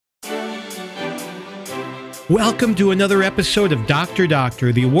Welcome to another episode of Dr.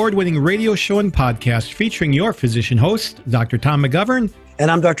 Doctor, the award-winning radio show and podcast featuring your physician host, Dr. Tom McGovern. And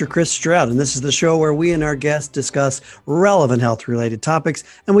I'm Dr. Chris Stroud, and this is the show where we and our guests discuss relevant health-related topics,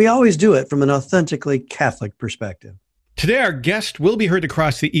 and we always do it from an authentically Catholic perspective. Today, our guest will be heard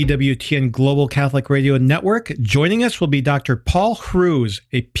across the EWTN Global Catholic Radio Network. Joining us will be Dr. Paul Hrues,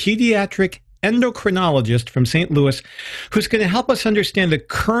 a pediatric endocrinologist from St. Louis, who's going to help us understand the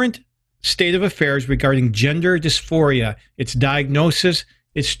current state of affairs regarding gender dysphoria, its diagnosis,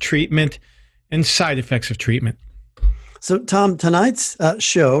 its treatment, and side effects of treatment. So, Tom, tonight's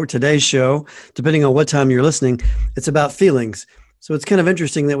show, or today's show, depending on what time you're listening, it's about feelings. So it's kind of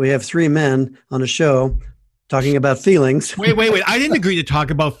interesting that we have three men on a show talking about feelings. Wait. I didn't agree to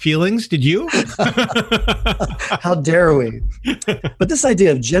talk about feelings. Did you? How dare we? But this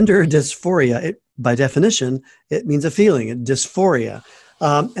idea of gender dysphoria, by definition, it means a feeling, dysphoria.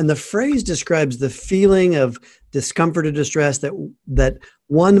 And the phrase describes the feeling of discomfort or distress that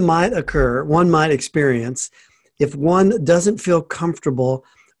one might experience if one doesn't feel comfortable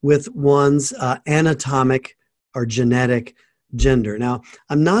with one's anatomic or genetic gender. Now,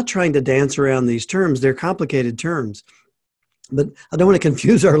 I'm not trying to dance around these terms. They're complicated terms. But I don't want to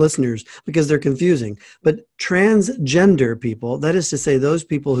confuse our listeners because they're confusing. But transgender people, that is to say, those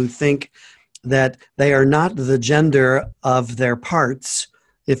people who think that they are not the gender of their parts,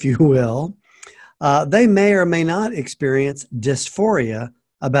 if you will, they may or may not experience dysphoria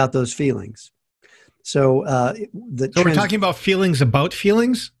about those feelings. So, we're talking about feelings about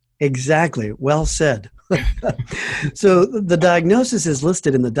feelings? Exactly. Well said. So the diagnosis is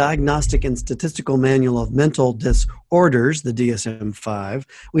listed in the Diagnostic and Statistical Manual of Mental Disorders, the DSM-5.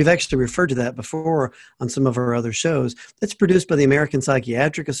 We've actually referred to that before on some of our other shows. It's produced by the American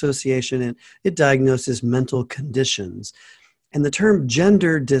Psychiatric Association, and it diagnoses mental conditions. And the term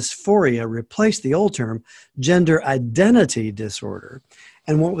gender dysphoria replaced the old term gender identity disorder,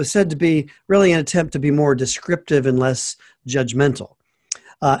 and what was said to be really an attempt to be more descriptive and less judgmental.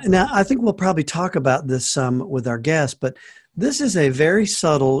 Now, I think we'll probably talk about this some with our guests, but this is a very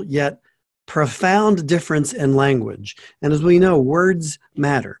subtle yet profound difference in language. And as we know, words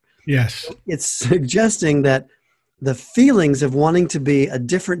matter. Yes. It's suggesting that the feelings of wanting to be a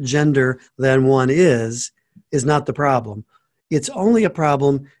different gender than one is not the problem. It's only a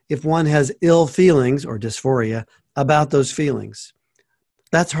problem if one has ill feelings or dysphoria about those feelings.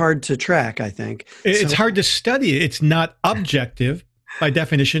 That's hard to track, I think. It's hard to study. It's not objective. By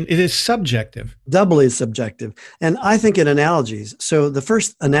definition, it is subjective. Doubly subjective. And I think in analogies. So the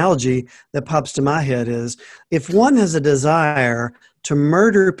first analogy that pops to my head is if one has a desire to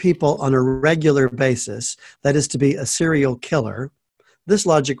murder people on a regular basis, that is to be a serial killer, this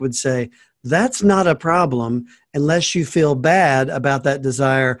logic would say that's not a problem unless you feel bad about that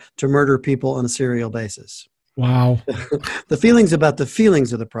desire to murder people on a serial basis. Wow. The feelings about the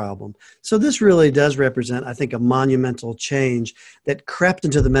feelings are the problem. So this really does represent, I think, a monumental change that crept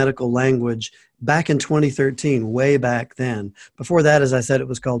into the medical language back in 2013, way back then. Before that, as I said, it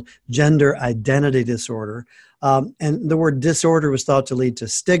was called gender identity disorder. And the word disorder was thought to lead to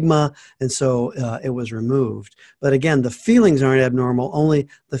stigma, and so it was removed. But again, the feelings aren't abnormal, only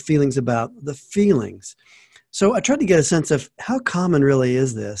the feelings about the feelings. So I tried to get a sense of how common really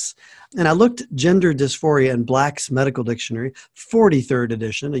is this. And I looked gender dysphoria in Black's Medical Dictionary, 43rd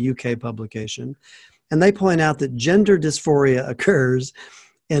edition, a UK publication. And they point out that gender dysphoria occurs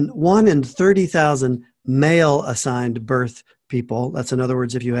in 1 in 30,000 male-assigned birth people. That's in other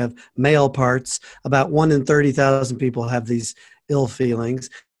words, if you have male parts, about 1 in 30,000 people have these ill feelings.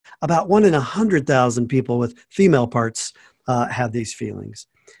 About 1 in 100,000 people with female parts have these feelings.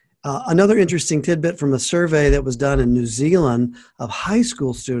 Another interesting tidbit from a survey that was done in New Zealand of high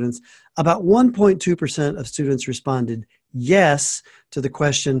school students, about 1.2% of students responded yes to the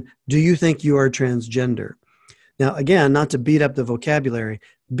question, do you think you are transgender? Now, again, not to beat up the vocabulary,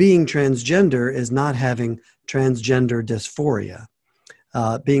 being transgender is not having transgender dysphoria.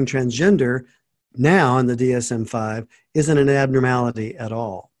 Being transgender now in the DSM-5 isn't an abnormality at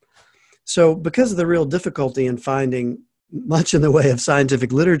all. So because of the real difficulty in finding much in the way of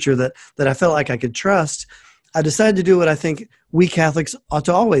scientific literature that I felt like I could trust, I decided to do what I think we Catholics ought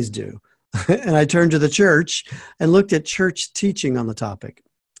to always do. And I turned to the church and looked at church teaching on the topic.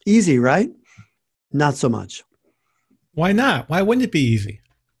 Easy, right? Not so much. Why not? Why wouldn't it be easy?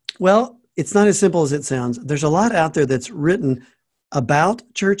 Well, it's not as simple as it sounds. There's a lot out there that's written about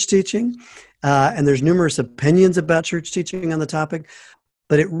church teaching, and there's numerous opinions about church teaching on the topic.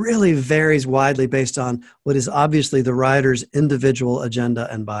 But it really varies widely based on what is obviously the writer's individual agenda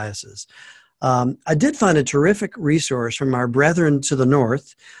and biases. I did find a terrific resource from our brethren to the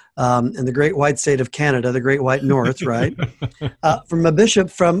north in the great white state of Canada, the great white north, right? From a bishop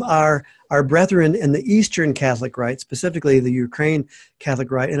from our brethren in the Eastern Catholic Rite, specifically the Ukraine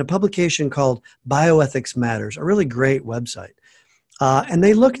Catholic Rite, in a publication called Bioethics Matters, a really great website. And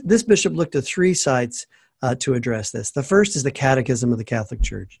this bishop looked at 3 sites to address this. The first is the Catechism of the Catholic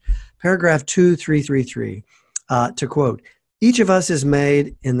Church, paragraph 2333, to quote, "Each of us is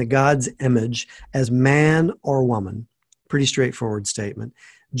made in the God's image as man or woman." Pretty straightforward statement.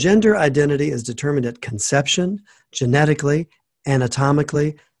 Gender identity is determined at conception, genetically,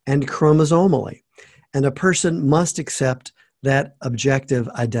 anatomically, and chromosomally. And a person must accept that objective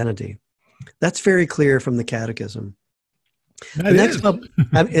identity. That's very clear from the Catechism.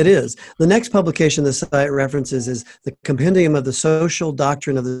 It is. The next publication the site references is the Compendium of the Social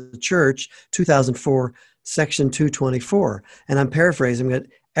Doctrine of the Church, 2004, section 224. And I'm paraphrasing it.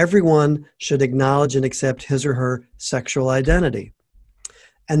 Everyone should acknowledge and accept his or her sexual identity.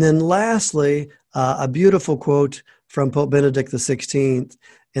 And then lastly, a beautiful quote from Pope Benedict XVI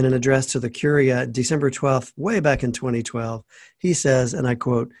in an address to the Curia, December 12th, way back in 2012. He says, and I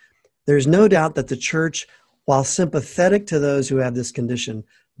quote, "There's no doubt that the Church, while sympathetic to those who have this condition,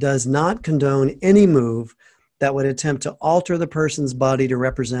 does not condone any move that would attempt to alter the person's body to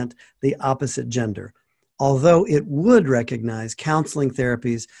represent the opposite gender, although it would recognize counseling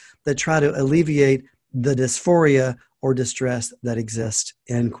therapies that try to alleviate the dysphoria or distress that exists,"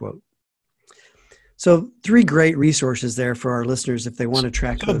 end quote. So 3 great resources there for our listeners if they want to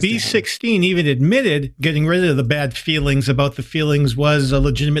track those down. B16 even admitted getting rid of the bad feelings about the feelings was a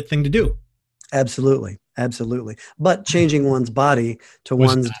legitimate thing to do. Absolutely. Absolutely. But changing one's body to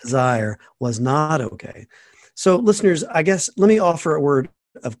one's desire was not okay. So listeners, I guess let me offer a word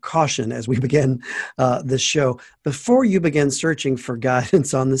of caution as we begin this show. Before you begin searching for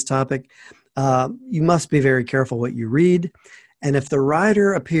guidance on this topic, you must be very careful what you read. And if the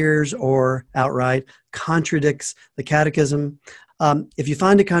writer appears or outright contradicts the Catechism, if you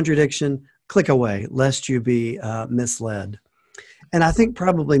find a contradiction, click away, lest you be misled. And I think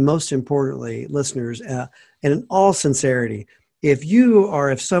probably most importantly, listeners, and in all sincerity,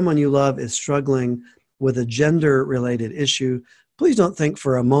 if someone you love is struggling with a gender-related issue, please don't think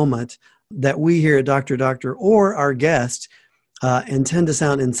for a moment that we here at Dr. Doctor or our guest intend to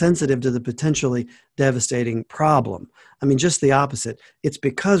sound insensitive to the potentially devastating problem. I mean, just the opposite. It's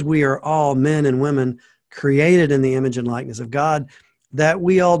because we are all men and women created in the image and likeness of God that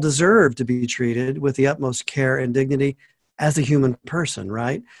we all deserve to be treated with the utmost care and dignity as a human person,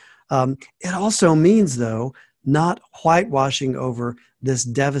 right? It also means, though, not whitewashing over this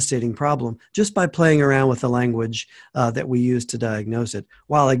devastating problem just by playing around with the language that we use to diagnose it,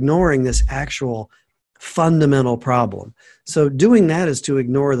 while ignoring this actual fundamental problem. So doing that is to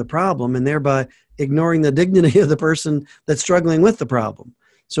ignore the problem and thereby ignoring the dignity of the person that's struggling with the problem.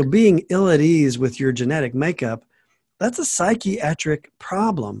 So being ill at ease with your genetic makeup, that's a psychiatric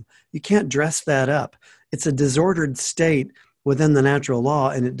problem. You can't dress that up. It's a disordered state within the natural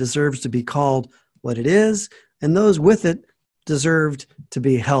law, and it deserves to be called what it is, and those with it deserved to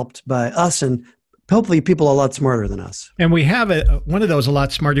be helped by us and hopefully people a lot smarter than us. And we have one of those a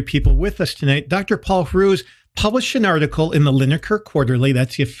lot smarter people with us tonight. Dr. Paul Hruz published an article in the Lineker Quarterly.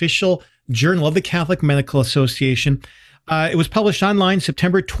 That's the official journal of the Catholic Medical Association. It was published online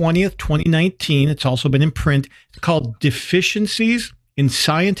September 20th, 2019. It's also been in print. It's called Deficiencies in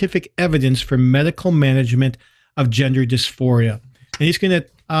Scientific Evidence for Medical Management of Gender Dysphoria. And he's going to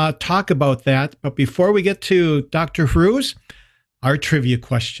talk about that. But before we get to Dr. Hruz, our trivia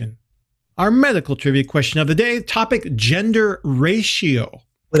question. Our medical trivia question of the day, topic gender ratio.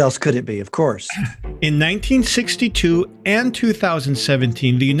 What else could it be? Of course. In 1962 and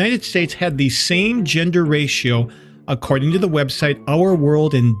 2017, the United States had the same gender ratio according to the website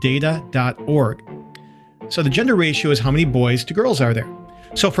ourworldindata.org. So the gender ratio is how many boys to girls are there.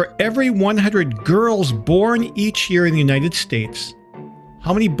 So for every 100 girls born each year in the United States,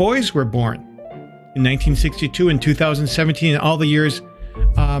 how many boys were born? In 1962 and 2017 and all the years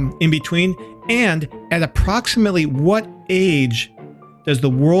in between? And at approximately what age does the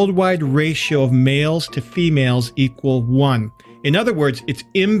worldwide ratio of males to females equal 1? In other words, it's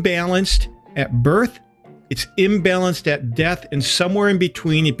imbalanced at birth, it's imbalanced at death, and somewhere in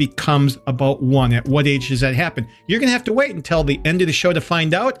between it becomes about 1. At what age does that happen? You're going to have to wait until the end of the show to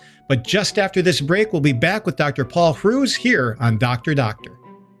find out, but just after this break, we'll be back with Dr. Paul Hruz here on Dr. Doctor.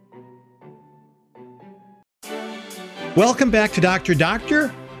 Welcome back to Dr.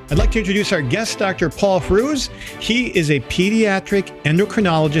 Doctor. I'd like to introduce our guest, Dr. Paul Hruz. He is a pediatric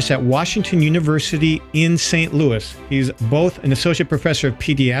endocrinologist at Washington University in St. Louis. He's both an associate professor of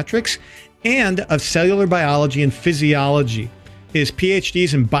pediatrics and of cellular biology and physiology. His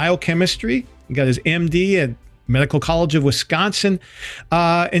PhDs in biochemistry. He got his MD at Medical College of Wisconsin.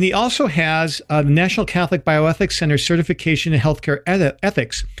 And he also has the National Catholic Bioethics Center certification in healthcare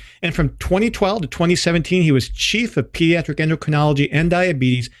ethics. And from 2012 to 2017, he was chief of pediatric endocrinology and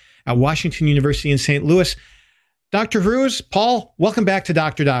diabetes at Washington University in St. Louis. Dr. Hruz, Paul, welcome back to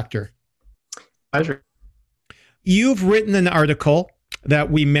Dr. Doctor. Pleasure. You've written an article that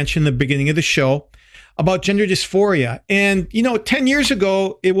we mentioned at the beginning of the show about gender dysphoria. And, 10 years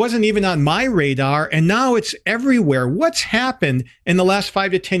ago, it wasn't even on my radar, and now it's everywhere. What's happened in the last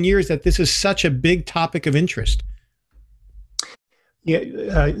 5 to 10 years that this is such a big topic of interest?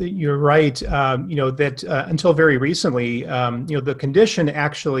 Yeah, you're right. That until very recently, the condition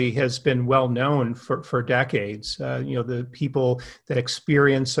actually has been well known for decades. The people that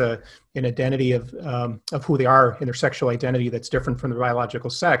experience an identity of who they are in their sexual identity that's different from their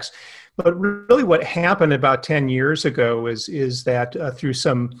biological sex. But really what happened about 10 years ago is that through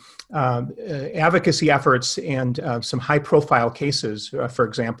some advocacy efforts and some high-profile cases, for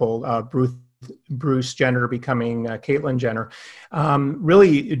example, Bruce Jenner becoming Caitlyn Jenner,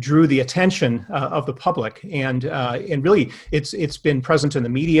 really drew the attention of the public, and really it's been present in the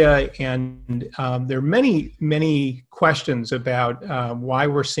media, and there are many questions about why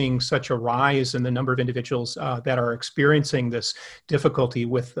we're seeing such a rise in the number of individuals that are experiencing this difficulty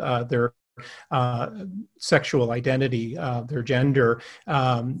with their sexual identity, their gender,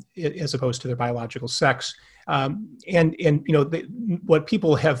 as opposed to their biological sex. What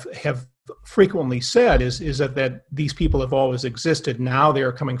people have frequently said is that these people have always existed. Now they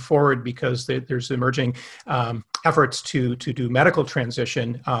are coming forward because there's emerging efforts to do medical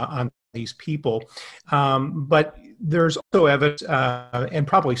transition on these people. But there's also evidence, and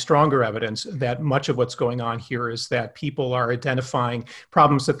probably stronger evidence, that much of what's going on here is that people are identifying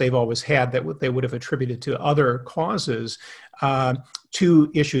problems that they've always had that they would have attributed to other causes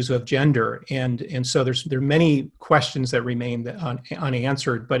to issues of gender, and so there are many questions that remain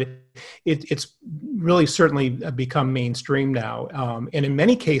unanswered, but it's really certainly become mainstream now, and in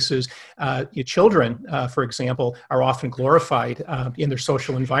many cases, children, for example, are often glorified in their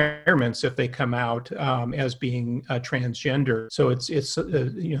social environments if they come out as being transgender. So it's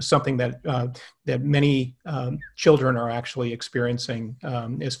something that many children are actually experiencing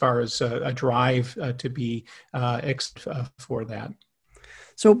as far as a drive to be for that.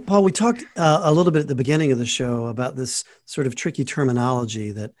 So, Paul, we talked a little bit at the beginning of the show about this sort of tricky terminology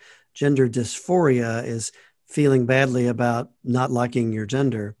that gender dysphoria is feeling badly about not liking your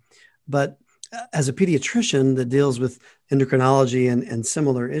gender. But as a pediatrician that deals with endocrinology and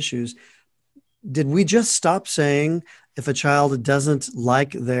similar issues, did we just stop saying if a child doesn't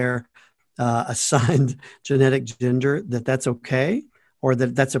like their assigned genetic gender, that's okay, or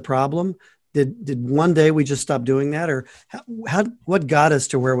that's a problem? Did one day we just stop doing that, or what got us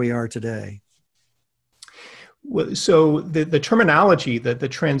to where we are today? Well, so the terminology, the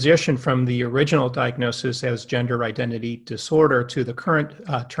transition from the original diagnosis as gender identity disorder to the current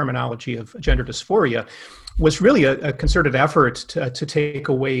terminology of gender dysphoria was really a concerted effort to take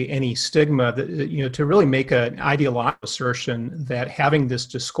away any stigma, to really make an ideological assertion that having this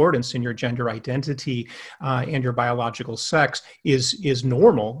discordance in your gender identity and your biological sex is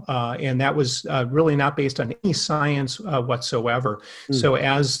normal, and that was really not based on any science whatsoever. So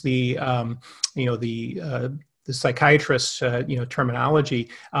as the psychiatrist's terminology,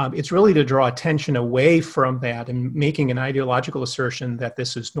 it's really to draw attention away from that and making an ideological assertion that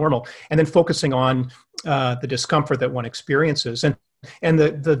this is normal, and then focusing on the discomfort that one experiences. And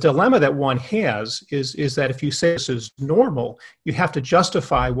the dilemma that one has is that if you say this is normal, you have to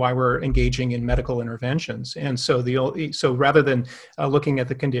justify why we're engaging in medical interventions. And so so rather than looking at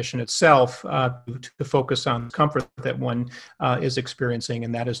the condition itself, to focus on comfort that one is experiencing,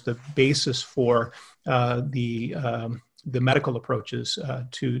 and that is the basis for the medical approaches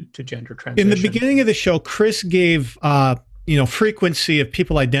to gender transition. In the beginning of the show, Chris gave frequency of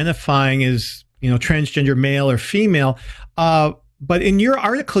people identifying as transgender male or female. But in your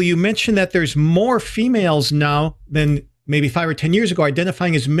article, you mentioned that there's more females now than maybe 5 or 10 years ago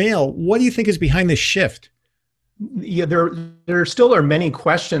identifying as male. What do you think is behind this shift? Yeah, there still are many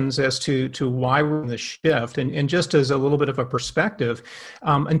questions as to why we're in the shift, and just as a little bit of a perspective,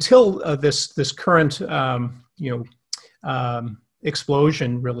 until this current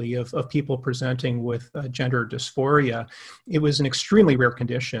explosion really of people presenting with gender dysphoria, it was an extremely rare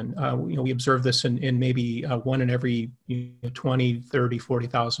condition. We observed this in maybe one in every 20, 30,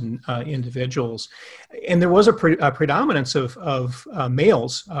 40,000 individuals. And there was a predominance of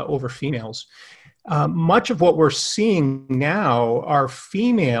males over females. Much of what we're seeing now are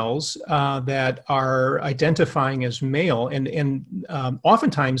females that are identifying as male, and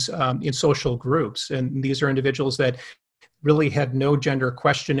oftentimes in social groups. And these are individuals that really had no gender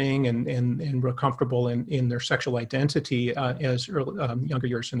questioning and were comfortable in their sexual identity as younger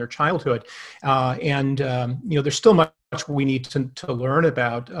years in their childhood. There's still much we need to learn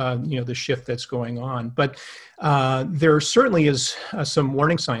about, the shift that's going on. But there certainly is some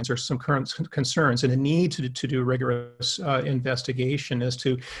warning signs or some current concerns and a need to do rigorous investigation as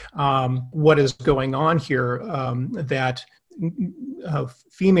to what is going on here, that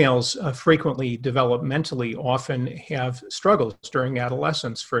females frequently developmentally often have struggles during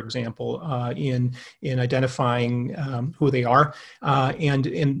adolescence, for example, in identifying who they are,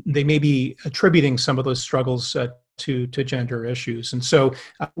 and they may be attributing some of those struggles to gender issues. And so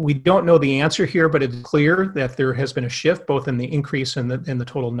we don't know the answer here, but it's clear that there has been a shift both in the increase in the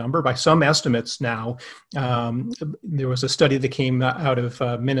total number. By some estimates now, there was a study that came out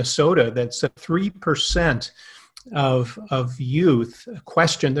of Minnesota that said 3% of youth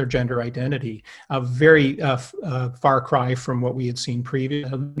question their gender identity, a very far cry from what we had seen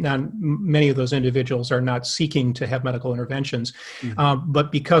previously. Now, many of those individuals are not seeking to have medical interventions,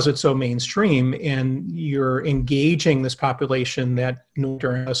 but because it's so mainstream and you're engaging this population that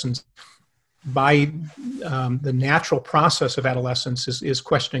during adolescence, by the natural process of adolescence is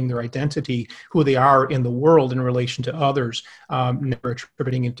questioning their identity, who they are in the world in relation to others, never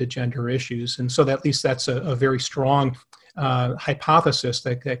attributing it to gender issues. And so at least that's a very strong hypothesis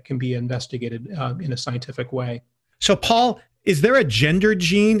that can be investigated in a scientific way. So Paul, is there a gender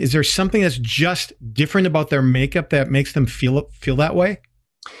gene? Is there something that's just different about their makeup that makes them feel that way?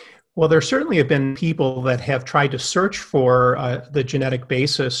 Well, there certainly have been people that have tried to search for the genetic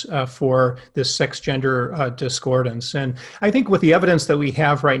basis for this sex-gender discordance. And I think with the evidence that we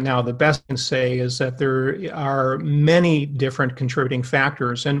have right now, the best I can say is that there are many different contributing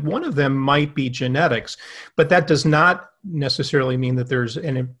factors, and one of them might be genetics, but that does not necessarily mean that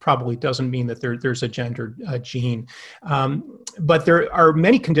and it probably doesn't mean that there's a gender gene. But there are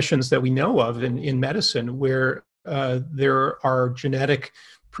many conditions that we know of in medicine where there are genetic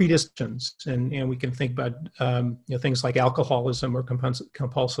predispositions, and we can think about things like alcoholism or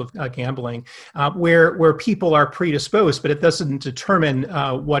compulsive gambling, where people are predisposed, but it doesn't determine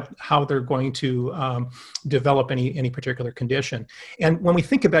how they're going to develop any particular condition. And when we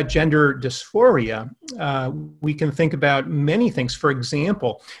think about gender dysphoria, we can think about many things. For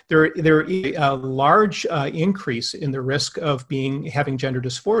example, there is a large increase in the risk of having gender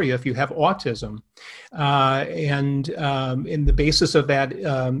dysphoria if you have autism, and in the basis of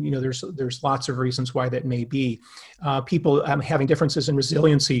that. There's lots of reasons why that may be. People having differences in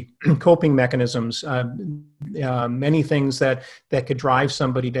resiliency, coping mechanisms, many things that could drive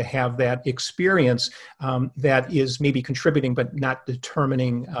somebody to have that experience that is maybe contributing but not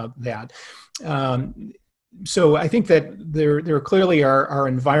determining that. So I think that there clearly are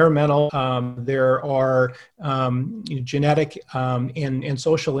environmental, there are genetic and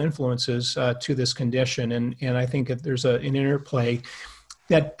social influences to this condition, and I think that there's an interplay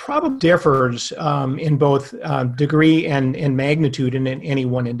that probably differs in both degree and magnitude in any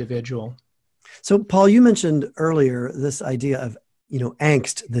one individual. So, Paul, you mentioned earlier this idea of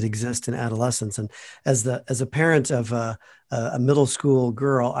angst that exists in adolescence, and as a parent of a middle school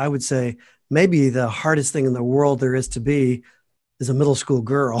girl, I would say maybe the hardest thing in the world there is to be is a middle school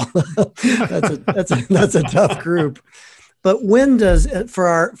girl. that's a tough group. But when does, for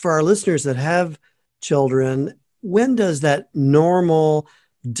our listeners that have children, when does that normal,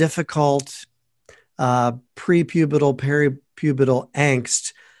 difficult, prepubertal, peripubertal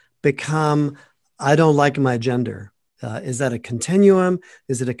angst become, I don't like my gender? Is that a continuum?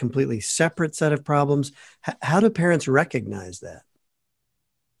 Is it a completely separate set of problems? How do parents recognize that?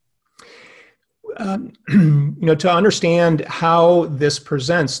 To understand how this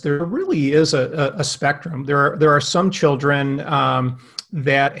presents, there really is a spectrum. There are some children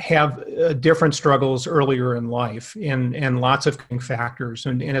that have different struggles earlier in life and lots of factors.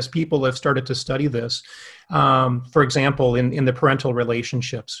 And as people have started to study this, for example, in the parental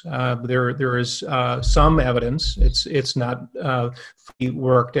relationships, there is some evidence, it's not fully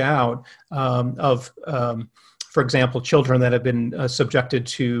worked out, of for example, children that have been subjected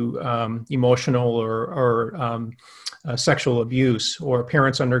to emotional or sexual abuse, or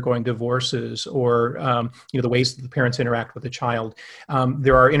parents undergoing divorces, or the ways that the parents interact with the child.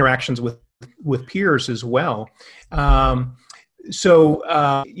 There are interactions with peers as well.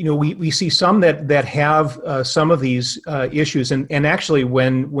 So we see some that have some of these issues, and actually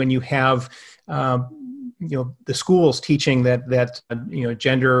when you have the schools teaching that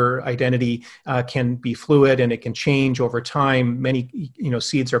gender identity can be fluid and it can change over time. Many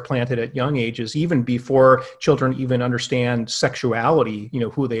seeds are planted at young ages, even before children even understand sexuality,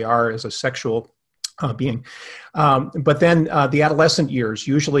 who they are as a sexual being. But then the adolescent years,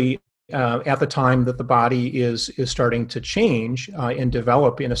 usually at the time that the body is starting to change and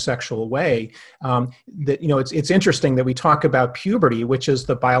develop in a sexual way, it's interesting that we talk about puberty, which is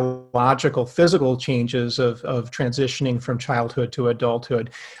the biological, physical changes of transitioning from childhood to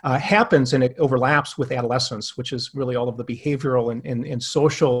adulthood, happens and it overlaps with adolescence, which is really all of the behavioral and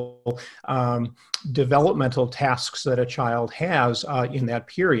social developmental tasks that a child has in that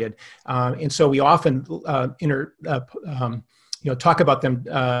period. And so we often talk about them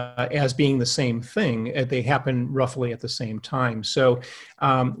as being the same thing. They happen roughly at the same time. So,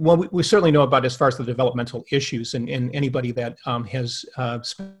 we certainly know about as far as the developmental issues, and anybody that has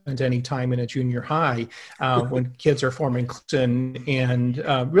spent any time in a junior high when kids are forming and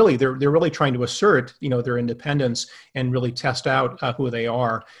really they're really trying to assert their independence and really test out who they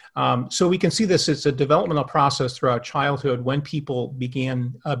are. So we can see this as a developmental process throughout childhood when people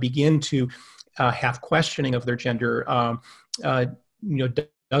begin to have questioning of their gender.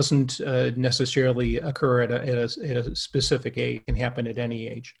 Doesn't necessarily occur at a specific age. It can happen at any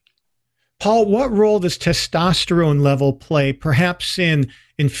age. Paul, what role does testosterone level play, perhaps in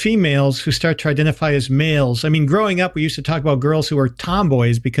females who start to identify as males? I mean, growing up, we used to talk about girls who were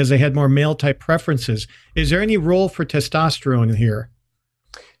tomboys because they had more male-type preferences. Is there any role for testosterone here?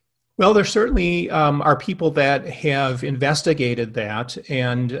 Well, there certainly are people that have investigated that,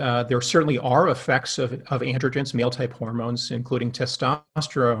 and there certainly are effects of androgens, male-type hormones, including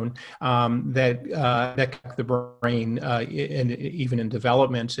testosterone, that affect the brain and even in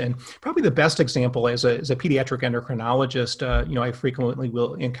development. And probably the best example, as a pediatric endocrinologist, I frequently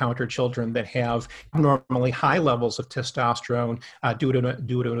will encounter children that have abnormally high levels of testosterone due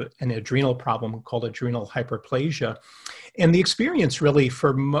to an adrenal problem called adrenal hyperplasia. And the experience really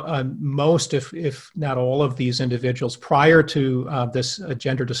for most, if not all of these individuals prior to this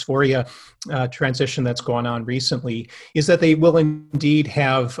gender dysphoria transition that's gone on recently is that they will indeed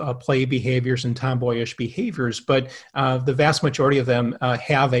have play behaviors and tomboyish behaviors, but the vast majority of them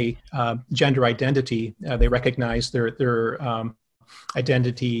have a gender identity. They recognize their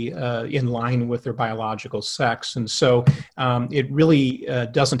identity in line with their biological sex. And so it really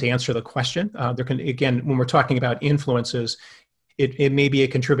doesn't answer the question. Again, when we're talking about influences, it may be a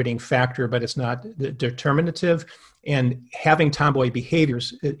contributing factor, but it's not determinative. And having tomboy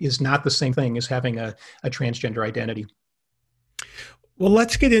behaviors is not the same thing as having a transgender identity. Well,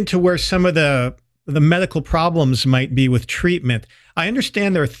 let's get into where some of the medical problems might be with treatment. I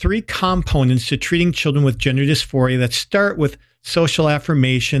understand there are 3 components to treating children with gender dysphoria that start with social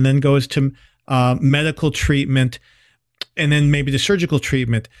affirmation, then goes to medical treatment, and then maybe the surgical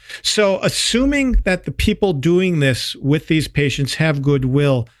treatment. So assuming that the people doing this with these patients have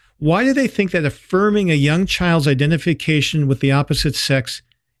goodwill, why do they think that affirming a young child's identification with the opposite sex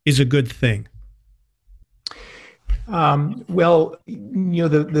is a good thing? Well,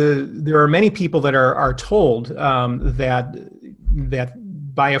 there are many people that are told that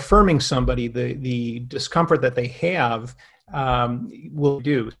by affirming somebody, the discomfort that they have will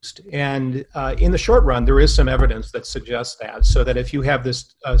be reduced. And in the short run, there is some evidence that suggests that. So that if you have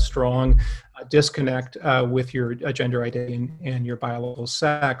this strong disconnect with your gender identity and your biological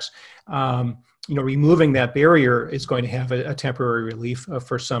sex, removing that barrier is going to have a temporary relief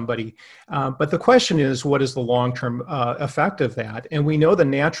for somebody. But the question is, what is the long-term effect of that? And we know the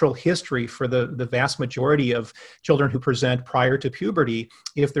natural history for the vast majority of children who present prior to puberty,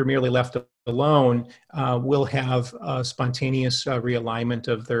 if they're merely left alone, will have a spontaneous realignment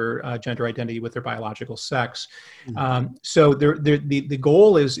of their gender identity with their biological sex. Mm-hmm. So the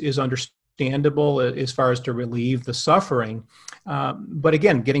goal is understandable as far as to relieve the suffering. But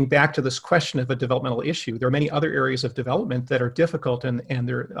again, getting back to this question of a developmental issue, there are many other areas of development that are difficult and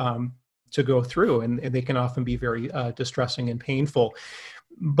they're to go through, and they can often be very distressing and painful.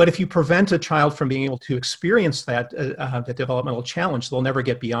 But if you prevent a child from being able to experience that developmental challenge, they'll never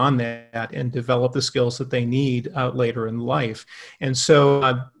get beyond that and develop the skills that they need later in life. And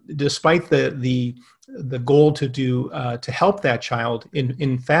so, despite the goal to help that child,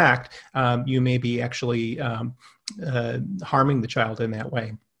 in fact, you may be actually harming the child in that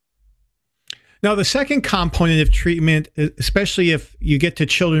way. Now, the second component of treatment, especially if you get to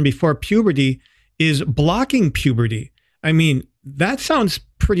children before puberty, is blocking puberty. I mean, that sounds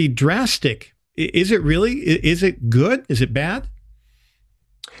pretty drastic. Is it really? Is it good? Is it bad?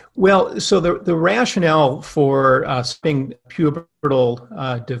 Well, so the rationale for stopping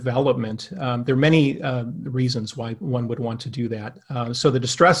pubertal development, there are many reasons why one would want to do that. So the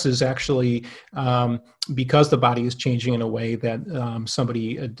distress is actually because the body is changing in a way that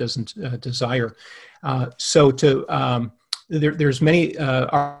somebody doesn't desire. There's many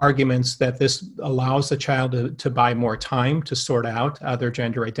arguments that this allows the child to buy more time to sort out their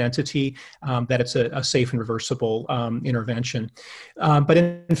gender identity, that it's a safe and reversible intervention. But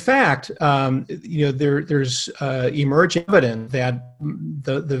in fact, there's emerging evidence that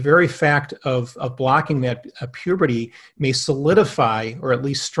the very fact of blocking that puberty may solidify or at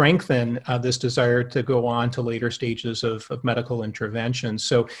least strengthen this desire to go on to later stages of medical intervention.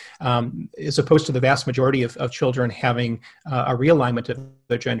 So as opposed to the vast majority of children having a realignment of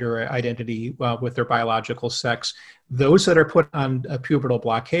their gender identity with their biological sex, those that are put on a pubertal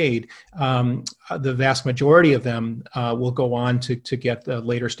blockade, the vast majority of them will go on to get the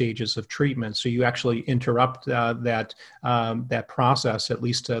later stages of treatment. So you actually interrupt that process. At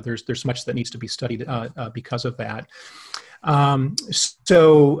least there's much that needs to be studied because of that. That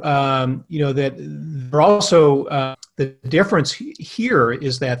there also the difference here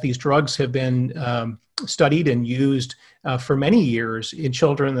is that these drugs have been studied and used for many years in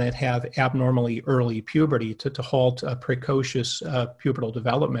children that have abnormally early puberty to halt precocious pubertal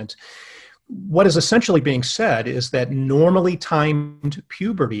development. What is essentially being said is that normally timed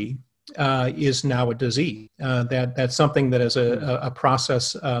puberty is now a disease. That's something that is a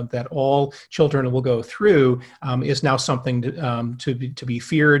process that all children will go through, is now something to be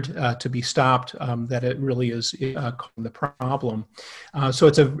feared, to be stopped, that it really is the problem. So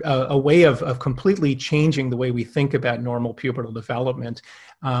it's a way of completely changing the way we think about normal pubertal development.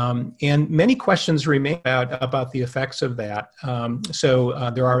 And many questions remain about the effects of that.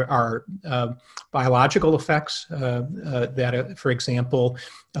 There are biological effects that, for example,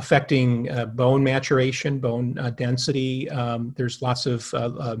 affecting bone maturation, bone density. There's lots of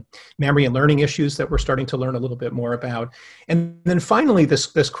memory and learning issues that we're starting to learn a little bit more about. And then finally,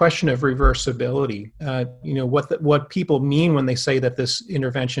 this question of reversibility. What people mean when they say that this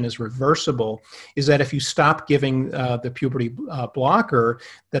intervention is reversible is that if you stop giving the puberty blocker,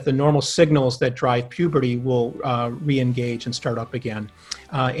 that the normal signals that drive puberty will re-engage and start up again.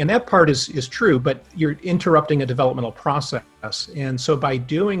 And that part is true, but you're interrupting a developmental process. And so by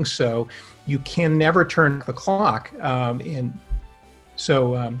doing so, you can never turn the clock.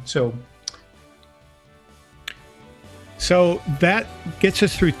 So that gets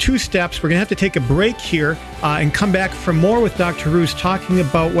us through two steps. We're going to have to take a break here and come back for more with Dr. Roos talking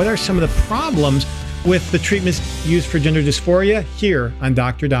about what are some of the problems with the treatments used for gender dysphoria here on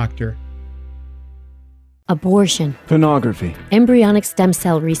Dr. Doctor. Abortion, pornography, embryonic stem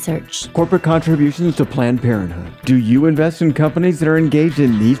cell research, corporate contributions to Planned Parenthood. Do you invest in companies that are engaged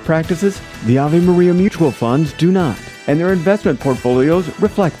in these practices? The Ave Maria mutual funds do not, and their investment portfolios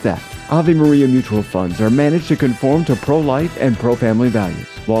reflect that. Ave Maria mutual funds are managed to conform to pro-life and pro-family values.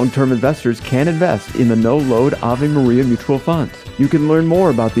 Long-term investors can invest in the no-load Ave Maria mutual funds. You can learn more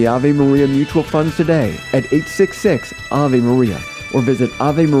about the Ave Maria mutual funds today at 866 Ave Maria or visit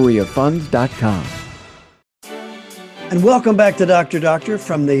AveMariaFunds.com. And welcome back to Dr. Doctor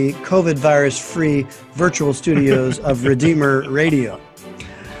from the COVID virus-free virtual studios of Redeemer Radio.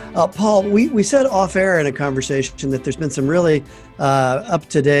 Paul, we said off-air in a conversation that there's been some really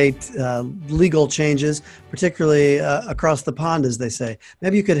up-to-date legal changes, particularly across the pond, as they say.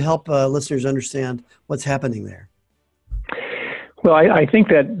 Maybe you could help listeners understand what's happening there. Well, I think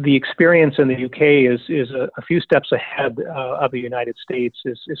that the experience in the UK is a few steps ahead of the United States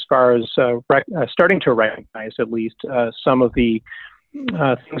as far as starting to recognize at least some of the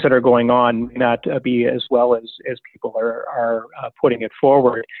things that are going on may not be as well as people are putting it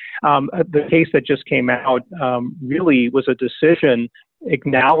forward. The case that just came out really was a decision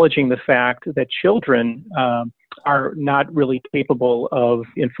acknowledging the fact that children are not really capable of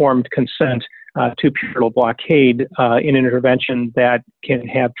informed consent to pubertal blockade in an intervention that can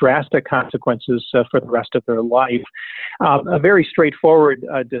have drastic consequences for the rest of their life. A very straightforward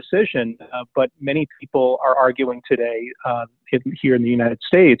decision, but many people are arguing today here in the United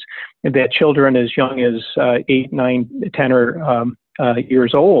States that children as young as 8, 9, 10, or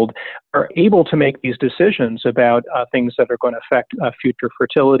years old are able to make these decisions about things that are going to affect future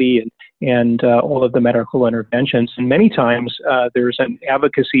fertility and all of the medical interventions. And many times there's an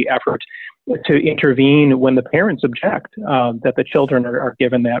advocacy effort to intervene when the parents object that the children are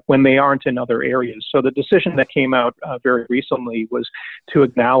given that when they aren't in other areas. So the decision that came out very recently was to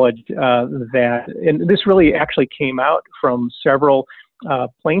acknowledge that, and this really actually came out from several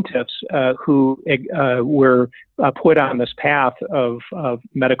plaintiffs who were put on this path of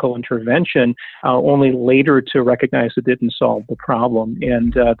medical intervention only later to recognize it didn't solve the problem.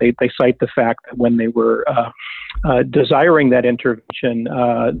 And they cite the fact that when they were desiring that intervention,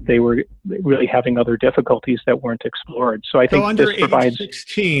 they were really having other difficulties that weren't explored. So I think under this provides... age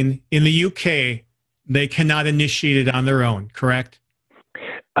 16 in the UK, they cannot initiate it on their own, correct?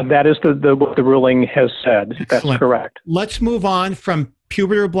 That is what the ruling has said. Excellent. That's correct. Let's move on from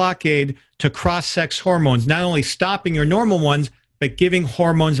pubertal blockade to cross-sex hormones, not only stopping your normal ones, but giving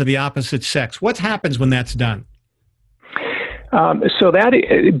hormones of the opposite sex. What happens when that's done? So that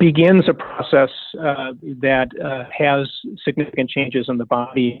begins a process that has significant changes in the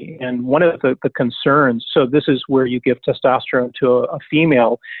body. And one of the concerns, so this is where you give testosterone to a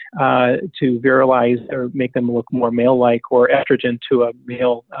female to virilize or make them look more male-like, or estrogen to a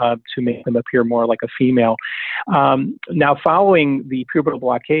male to make them appear more like a female. Now, following the pubertal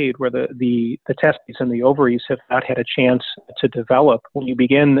blockade, where the testes and the ovaries have not had a chance to develop, when you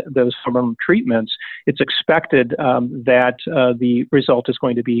begin those hormone treatments, it's expected that the result is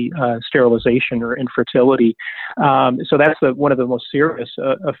going to be sterilization or infertility. So that's one of the most serious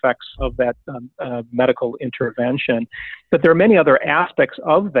effects of that medical intervention. But there are many other aspects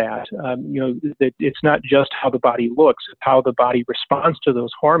of that. It's not just how the body looks, it's how the body responds to those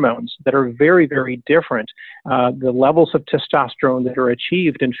hormones that are very, very different. The levels of testosterone that are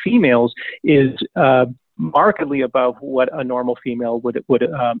achieved in females is markedly above what a normal female would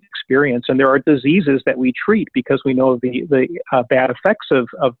experience. And there are diseases that we treat because we know the bad effects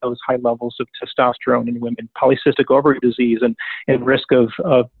of those high levels of testosterone in women, polycystic ovary disease and risk of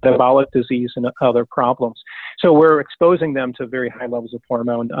metabolic disease and other problems. So we're exposing them to very high levels of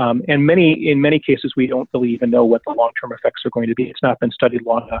hormone. And in many cases, we don't really even know what the long-term effects are going to be. It's not been studied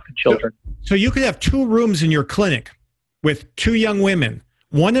long enough in children. So you could have two rooms in your clinic with two young women.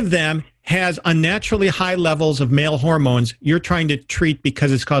 One of them has unnaturally high levels of male hormones you're trying to treat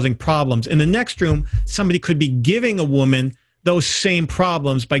because it's causing problems. In the next room, somebody could be giving a woman those same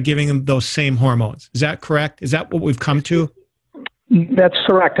problems by giving them those same hormones. Is that correct? Is that what we've come to? That's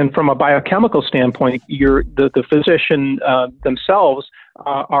correct. And from a biochemical standpoint, the physician themselves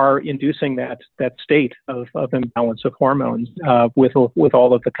are inducing that state of imbalance of hormones with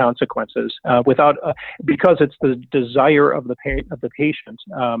all of the consequences, because it's the desire of the patient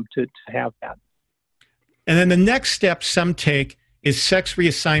to have that. And then the next step some take is sex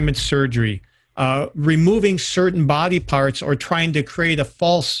reassignment surgery, removing certain body parts or trying to create a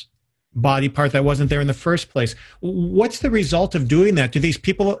false body part that wasn't there in the first place. What's the result of doing that? Do these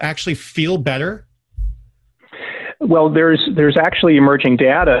people actually feel better? Well, there's actually emerging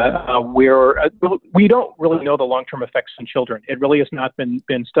data where we don't really know the long-term effects in children. It really has not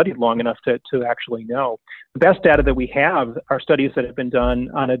been studied long enough to actually know. The best data that we have are studies that have been done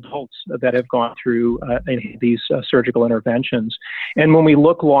on adults that have gone through these surgical interventions. And when we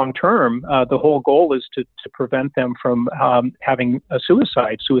look long-term, the whole goal is to prevent them from having a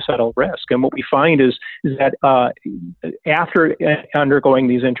suicidal risk. And what we find is that after undergoing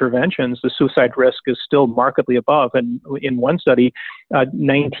these interventions, the suicide risk is still markedly above. And in one study,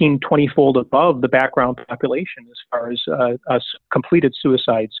 20-fold above the background population as far as completed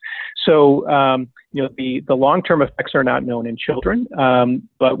suicides. So, the long-term effects are not known in children,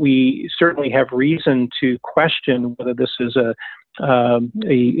 but we certainly have reason to question whether this is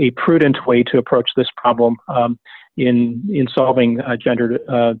a prudent way to approach this problem in solving gender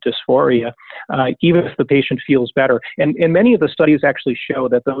dysphoria, even if the patient feels better. And many of the studies actually show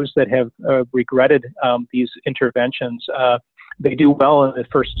that those that have regretted these interventions, they do well in the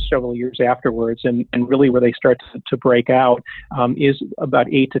first several years afterwards, and really where they start to break out is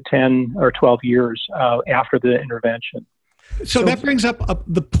about 8 to 10 or 12 years after the intervention. So that brings up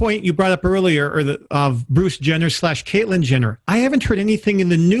the point you brought up earlier, of Bruce Jenner / Caitlyn Jenner. I haven't heard anything in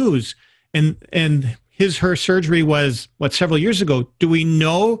the news, and her surgery was, several years ago. Do we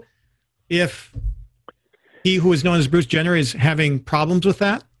know if he who is known as Bruce Jenner is having problems with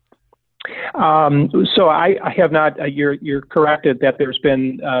that? So I have not. You're corrected that there's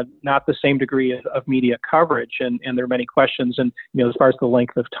been not the same degree of media coverage, and there are many questions, and as far as the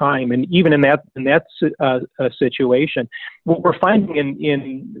length of time, and even in that situation, what we're finding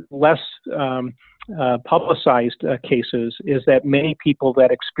in less publicized cases is that many people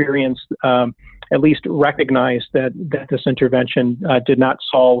that experience at least recognize that this intervention did not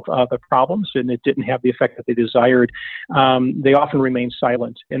solve the problems and it didn't have the effect that they desired. They often remain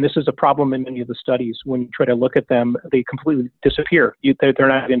silent. And this is a problem in many of the studies. When you try to look at them, they completely disappear. They're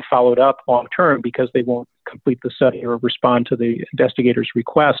not even followed up long term because they won't complete the study or respond to the investigator's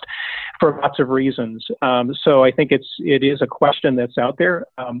request for lots of reasons. So I think it is a question that's out there.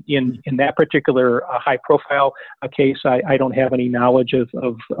 In that particular high-profile case, I don't have any knowledge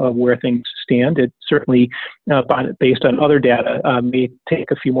of where things stand. It certainly, based on other data, may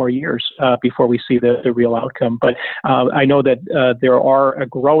take a few more years before we see the real outcome. But I know that there are a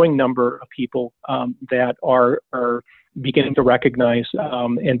growing number of people that are beginning to recognize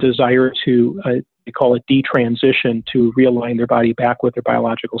and desire to, we call it detransition, to realign their body back with their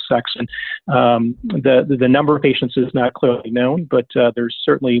biological sex. And the number of patients is not clearly known, but there's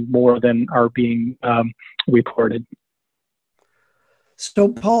certainly more than are being reported. So,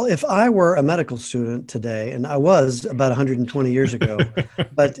 Paul, if I were a medical student today, and I was about 120 years ago,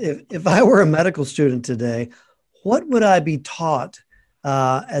 but if I were a medical student today, what would I be taught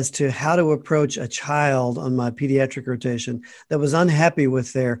as to how to approach a child on my pediatric rotation that was unhappy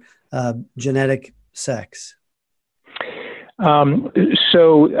with their genetic sex? Somebody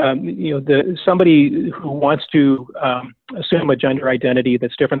who wants to assume a gender identity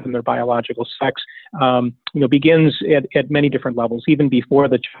that's different than their biological sex, begins at many different levels. Even before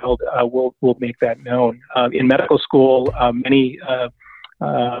the child will make that known. In medical school, many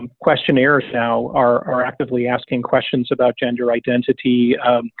questionnaires now are actively asking questions about gender identity,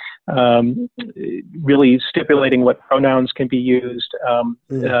 really stipulating what pronouns can be used,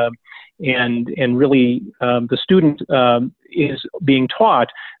 and really the student is being taught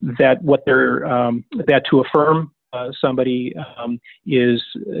that what they're that to affirm somebody is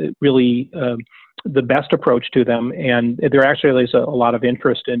really the best approach to them, and there actually is a lot of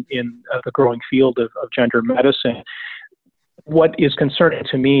interest in the growing field of gender medicine. What is concerning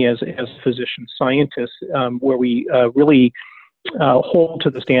to me as physician scientists, where we really hold to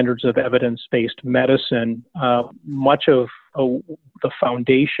the standards of evidence-based medicine, much of the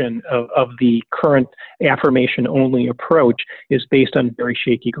foundation of the current affirmation-only approach is based on very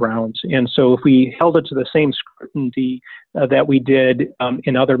shaky grounds. And so if we held it to the same scrutiny that we did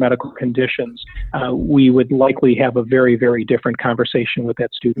in other medical conditions, we would likely have a very, very different conversation with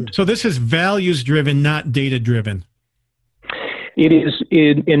that student. So this is values-driven, not data-driven. It is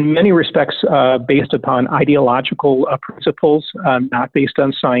in many respects based upon ideological principles, not based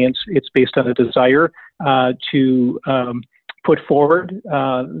on science. It's based on a desire to put forward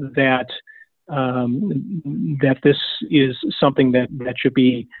that this is something that should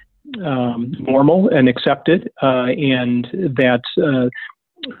be normal and accepted, and that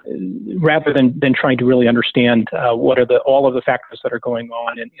rather than trying to really understand what are all of the factors that are going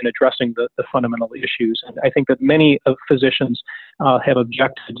on in addressing the fundamental issues. And I think that many of physicians have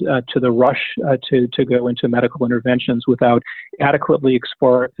objected to the rush to go into medical interventions without adequately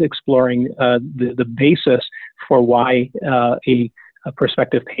exploring the basis for why a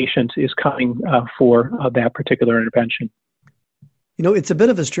prospective patient is coming for that particular intervention. You know, it's a bit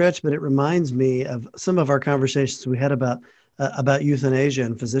of a stretch, but it reminds me of some of our conversations we had about euthanasia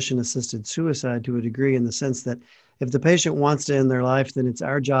and physician-assisted suicide to a degree, in the sense that if the patient wants to end their life, then it's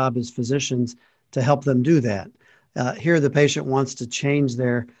our job as physicians to help them do that. Here, the patient wants to change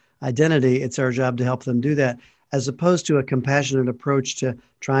their identity. It's our job to help them do that, as opposed to a compassionate approach to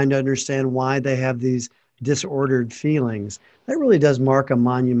trying to understand why they have these disordered feelings. That really does mark a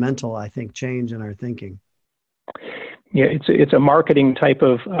monumental, I think, change in our thinking. Yeah, it's a marketing type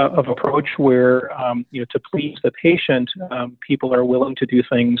of approach where to please the patient, people are willing to do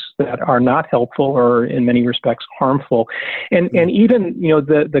things that are not helpful or in many respects harmful, and even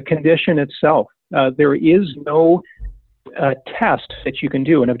the condition itself. There is no test that you can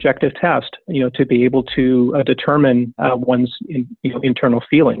do, an objective test, to be able to determine one's internal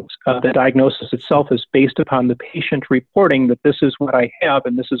feelings. The diagnosis itself is based upon the patient reporting that this is what I have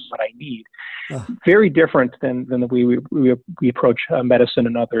and this is what I need. Very different than the way we approach medicine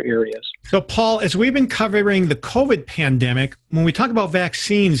in other areas. So, Paul, as we've been covering the COVID pandemic, when we talk about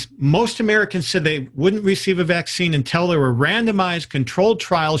vaccines, most Americans said they wouldn't receive a vaccine until there were randomized controlled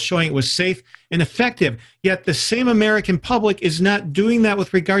trials showing it was safe and effective. Yet the same American public is not doing that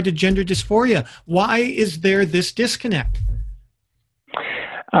with regard to gender dysphoria. Why is there this disconnect?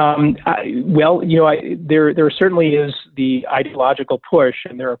 There certainly is the ideological push,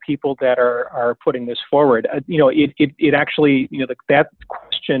 and there are people that are putting this forward. It actually, that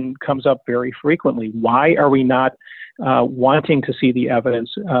question comes up very frequently. Why are we not wanting to see the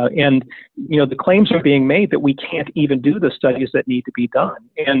evidence? And the claims are being made that we can't even do the studies that need to be done,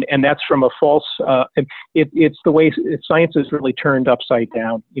 and that's from a false. It's the way science is really turned upside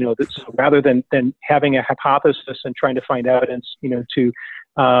down. Rather than having a hypothesis and trying to find evidence, to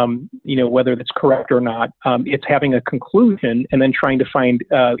whether that's correct or not. It's having a conclusion and then trying to find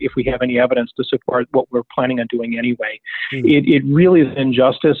if we have any evidence to support what we're planning on doing anyway. It really is an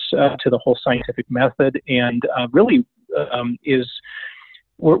injustice to the whole scientific method, and really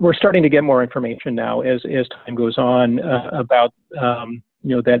we're starting to get more information now as time goes on about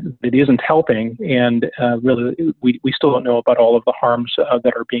that it isn't helping, and really we still don't know about all of the harms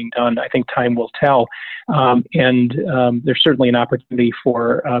that are being done. I think time will tell, and there's certainly an opportunity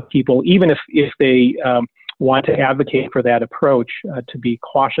for people, even if they want to advocate for that approach, to be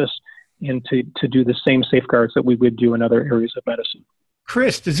cautious and to do the same safeguards that we would do in other areas of medicine.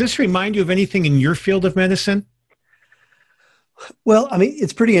 Chris, does this remind you of anything in your field of medicine? Well, I mean,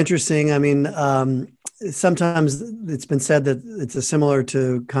 it's pretty interesting. I mean, sometimes it's been said that it's similar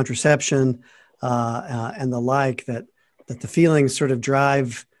to contraception and the like, that the feelings sort of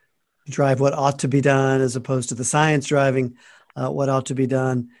drive what ought to be done as opposed to the science driving what ought to be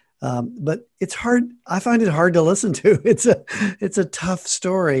done. But it's hard. I find it hard to listen to. It's a tough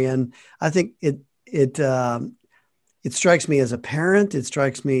story, and I think it strikes me as a parent. It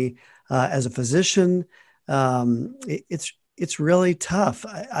strikes me as a physician. It's really tough.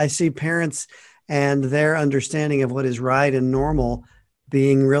 I see parents and their understanding of what is right and normal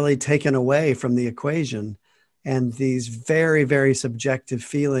being really taken away from the equation, and these very, very subjective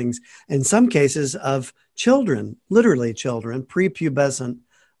feelings, in some cases of children, literally children, prepubescent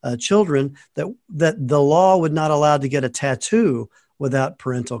children, that the law would not allow to get a tattoo without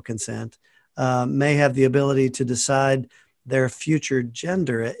parental consent, may have the ability to decide their future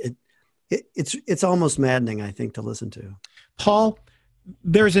gender. It's almost maddening, I think, to listen to. Paul,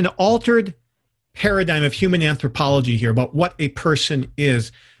 there's an altered paradigm of human anthropology here about what a person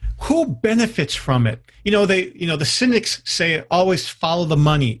is. Who benefits from it? The cynics say always follow the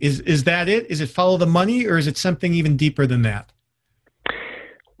money. Is that it? Is it follow the money, or is it something even deeper than that?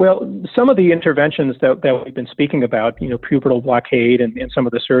 Well, some of the interventions that we've been speaking about, pubertal blockade and some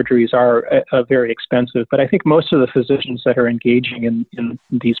of the surgeries are very expensive. But I think most of the physicians that are engaging in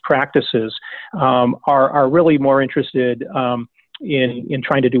these practices are really more interested in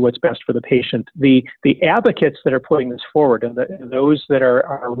trying to do what's best for the patient. The advocates that are putting this forward, and those that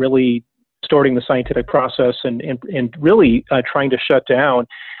are really distorting the scientific process and really trying to shut down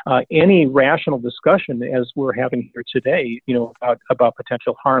any rational discussion as we're having here today, about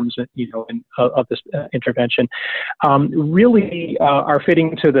potential harms, of this intervention, really are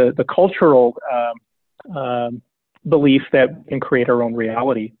fitting to the cultural belief that we can create our own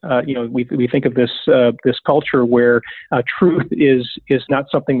reality. We think of this culture where truth is not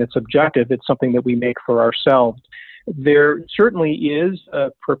something that's objective; it's something that we make for ourselves. There certainly is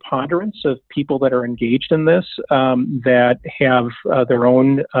a preponderance of people that are engaged in this that have their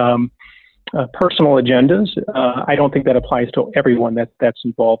own personal agendas. I don't think that applies to everyone that's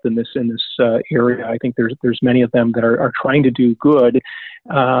involved in this area. I think there's many of them that are trying to do good,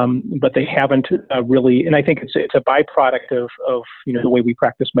 but they haven't really. And I think it's a byproduct of the way we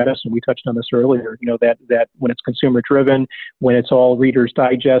practice medicine. We touched on this earlier. That when it's consumer driven, when it's all Reader's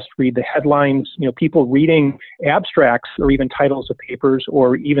Digest, read the headlines. People reading abstracts or even titles of papers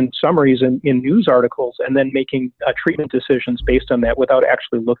or even summaries in news articles, and then making treatment decisions based on that without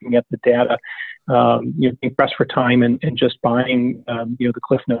actually looking at the data. Being pressed for time and just buying the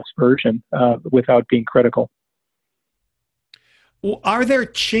Cliff Notes version without being critical. Well, are there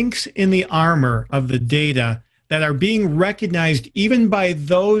chinks in the armor of the data that are being recognized even by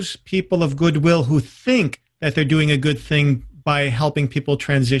those people of goodwill who think that they're doing a good thing by helping people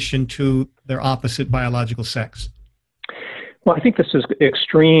transition to their opposite biological sex? Well, I think this is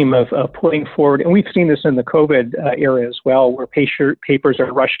extreme of putting forward, and we've seen this in the COVID era as well, where papers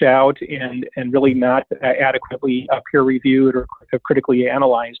are rushed out and really not adequately peer reviewed or critically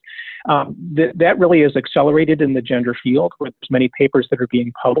analyzed. That really is accelerated in the gender field, where there's many papers that are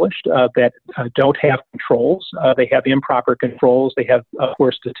being published that don't have controls. They have improper controls. They have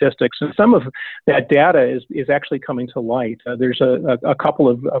poor statistics, and some of that data is actually coming to light. There's a couple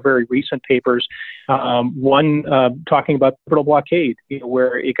of very recent papers. One talking about pubertal blockade,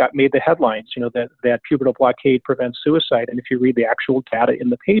 where it made the headlines. That pubertal blockade prevents suicide, and if you read the actual data in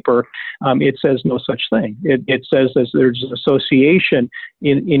the paper, it says no such thing. It says there's an association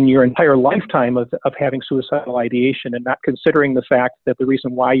in your entire lifetime of having suicidal ideation, and not considering the fact that the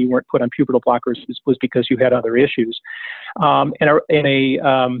reason why you weren't put on pubertal blockers was because you had other issues. And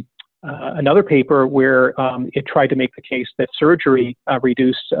a another paper where it tried to make the case that surgery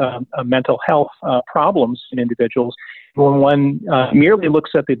reduced mental health problems in individuals. When one merely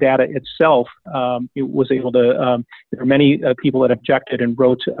looks at the data itself, it was able to, there are many people that objected and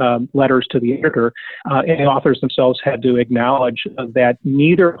wrote letters to the editor, and the authors themselves had to acknowledge that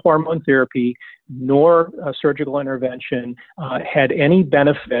neither hormone therapy nor surgical intervention had any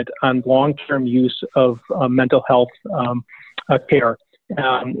benefit on long-term use of mental health care.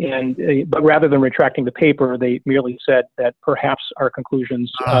 But rather than retracting the paper, they merely said that perhaps our conclusions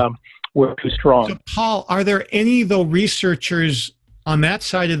were too strong. So, Paul, are there any, though, researchers on that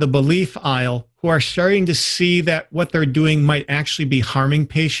side of the belief aisle who are starting to see that what they're doing might actually be harming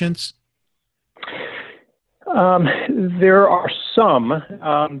patients? There are some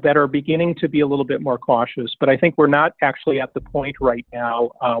that are beginning to be a little bit more cautious, but I think we're not actually at the point right now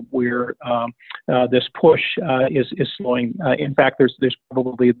where this push is slowing. In fact, there's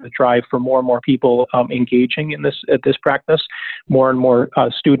probably the drive for more and more people engaging in this practice, more and more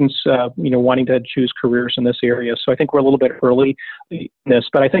students, wanting to choose careers in this area. So I think we're a little bit early in this,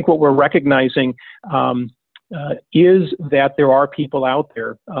 but I think what we're recognizing is that there are people out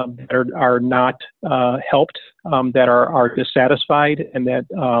there that are not helped, that are dissatisfied, and that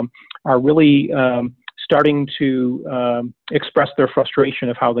are really starting to express their frustration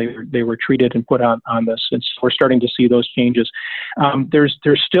of how they were treated and put on this. And so we're starting to see those changes. There's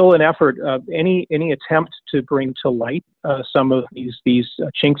still an effort, any attempt to bring to light some of these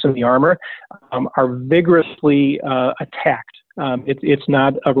chinks in the armor are vigorously attacked. It's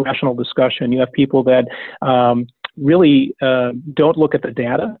not a rational discussion. You have people that really don't look at the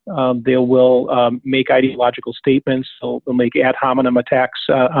data. They will make ideological statements. They'll make ad hominem attacks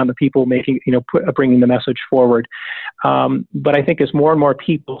on the people bringing the message forward. But I think as more and more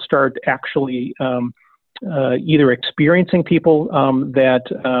people start actually either experiencing people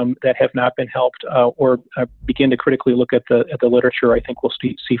that have not been helped or begin to critically look at the literature, I think we'll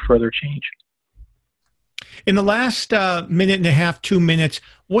see further change. In the last minute and a half, 2 minutes,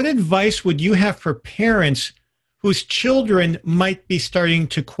 what advice would you have for parents whose children might be starting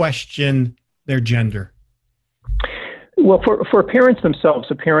to question their gender? Well, for parents themselves,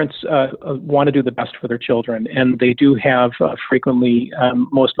 the parents want to do the best for their children, and they do have frequently,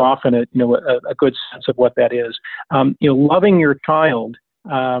 most often, a good sense of what that is. Loving your child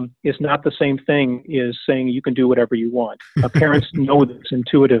is not the same thing as saying you can do whatever you want. Parents know this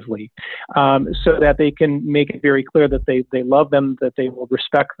intuitively, so that they can make it very clear that they love them, that they will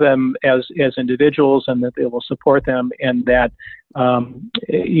respect them as individuals, and that they will support them, and that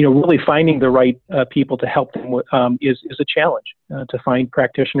really finding the right people to help them is a challenge. To find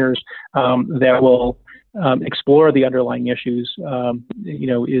practitioners that will explore the underlying issues,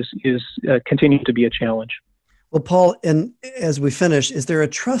 is continuing to be a challenge. Well, Paul, and as we finish, is there a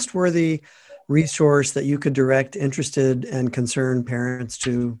trustworthy resource that you could direct interested and concerned parents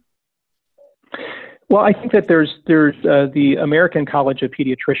to? Well, I think that there's the American College of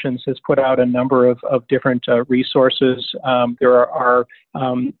Pediatricians has put out a number of different resources. There are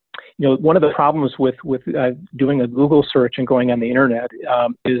one of the problems with doing a Google search and going on the internet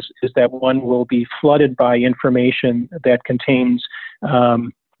is that one will be flooded by information that contains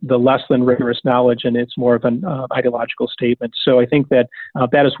the less than rigorous knowledge, and it's more of an ideological statement. So I think that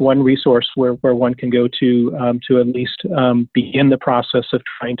that is one resource where one can go to at least begin the process of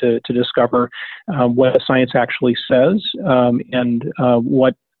trying to discover what the science actually says and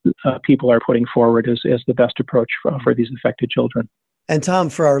what people are putting forward as the best approach for these affected children. And Tom,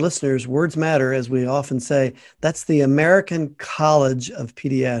 for our listeners, words matter, as we often say. That's the American College of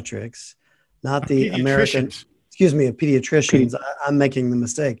Pediatrics, not the American... Excuse me, of pediatricians. I'm making the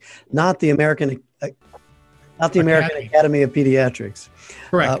mistake. Not the American Academy of Pediatrics.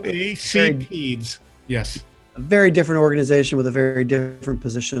 Correct. ACPEDS. Yes. A very different organization with a very different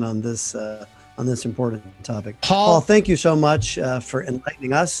position on this important topic. Paul, thank you so much for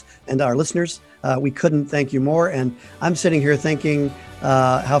enlightening us and our listeners. We couldn't thank you more. And I'm sitting here thinking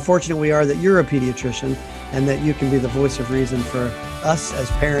how fortunate we are that you're a pediatrician and that you can be the voice of reason for us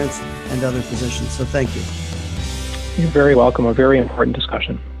as parents and other physicians. So thank you. You're very welcome. A very important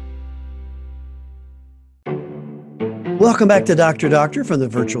discussion. Welcome back to Dr. Doctor from the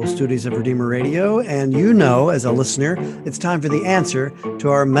virtual studios of Redeemer Radio. And as a listener, it's time for the answer to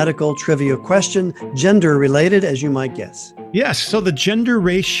our medical trivia question, gender related, as you might guess. Yes. So the gender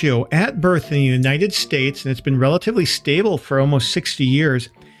ratio at birth in the United States, and it's been relatively stable for almost 60 years,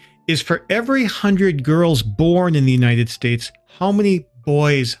 is for every 100 girls born in the United States, how many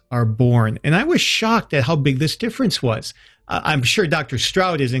boys are born? And I was shocked at how big this difference was. I'm sure Dr.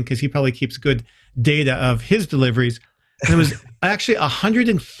 Stroud isn't, because he probably keeps good data of his deliveries. And it was actually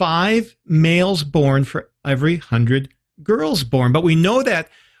 105 males born for every 100 girls born. But we know that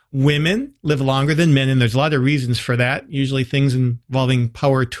women live longer than men, and there's a lot of reasons for that, usually things involving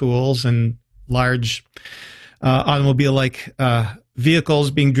power tools and large automobile-like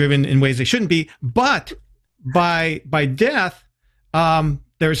vehicles being driven in ways they shouldn't be. But by death,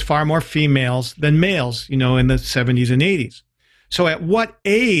 there's far more females than males, in the 70s and 80s. So at what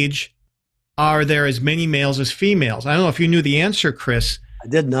age are there as many males as females? I don't know if you knew the answer, Chris. I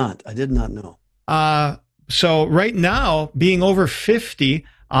did not know. So right now, being over 50,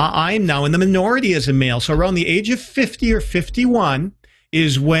 I'm now in the minority as a male. So around the age of 50 or 51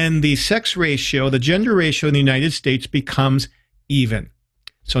 is when the sex ratio, the gender ratio in the United States becomes even.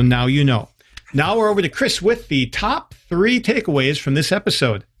 So now you know. Now we're over to Chris with the top 3 takeaways from this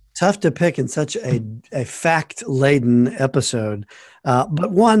episode. Tough to pick in such a fact-laden episode.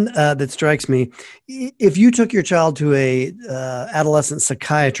 But one that strikes me, if you took your child to a adolescent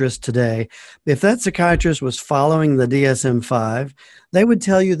psychiatrist today, if that psychiatrist was following the DSM-5, they would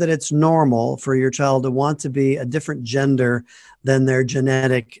tell you that it's normal for your child to want to be a different gender than their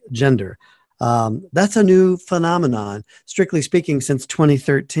genetic gender. That's a new phenomenon, strictly speaking, since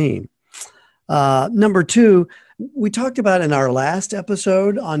 2013. Number 2, we talked about in our last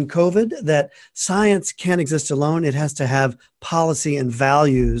episode on COVID that science can't exist alone. It has to have policy and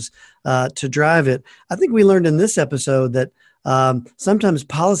values to drive it. I think we learned in this episode that sometimes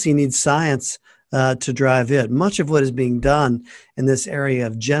policy needs science to drive it. Much of what is being done in this area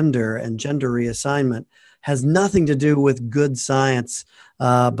of gender and gender reassignment has nothing to do with good science,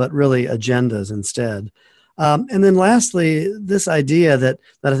 but really agendas instead. And then lastly, this idea that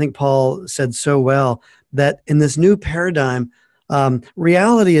I think Paul said so well, that in this new paradigm,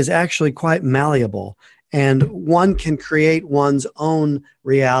 reality is actually quite malleable, and one can create one's own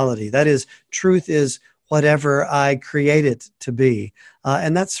reality. That is, truth is whatever I create it to be.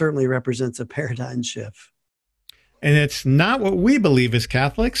 And that certainly represents a paradigm shift. And it's not what we believe as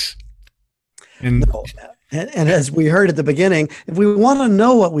Catholics. And as we heard at the beginning, if we want to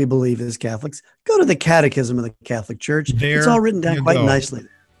know what we believe as Catholics, go to the Catechism of the Catholic Church. It's all written down quite nicely.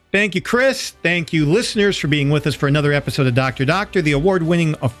 Thank you, Chris. Thank you, listeners, for being with us for another episode of Dr. Doctor, the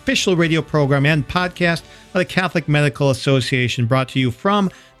award-winning official radio program and podcast of the Catholic Medical Association, brought to you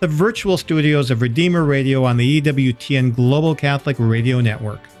from the virtual studios of Redeemer Radio on the EWTN Global Catholic Radio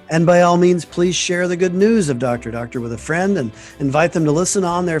Network. And by all means, please share the good news of Dr. Doctor with a friend and invite them to listen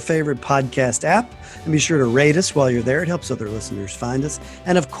on their favorite podcast app. And be sure to rate us while you're there. It helps other listeners find us.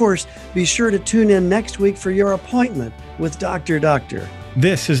 And of course, be sure to tune in next week for your appointment with Dr. Doctor.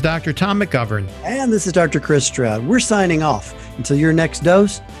 This is Dr. Tom McGovern. And this is Dr. Chris Stroud. We're signing off until your next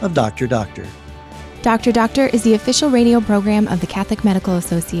dose of Dr. Doctor. Dr. Doctor is the official radio program of the Catholic Medical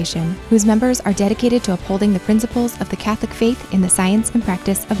Association, whose members are dedicated to upholding the principles of the Catholic faith in the science and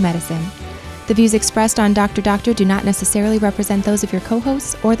practice of medicine. The views expressed on Dr. Doctor do not necessarily represent those of your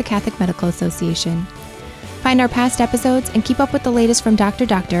co-hosts or the Catholic Medical Association. Find our past episodes and keep up with the latest from Dr.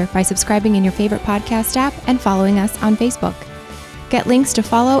 Doctor by subscribing in your favorite podcast app and following us on Facebook. Get links to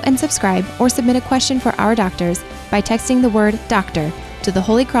follow and subscribe or submit a question for our doctors by texting the word DOCTOR to the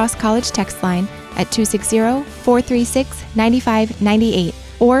Holy Cross College text line at 260-436-9598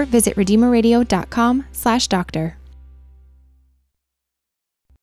 or visit redeemerradio.com/doctor.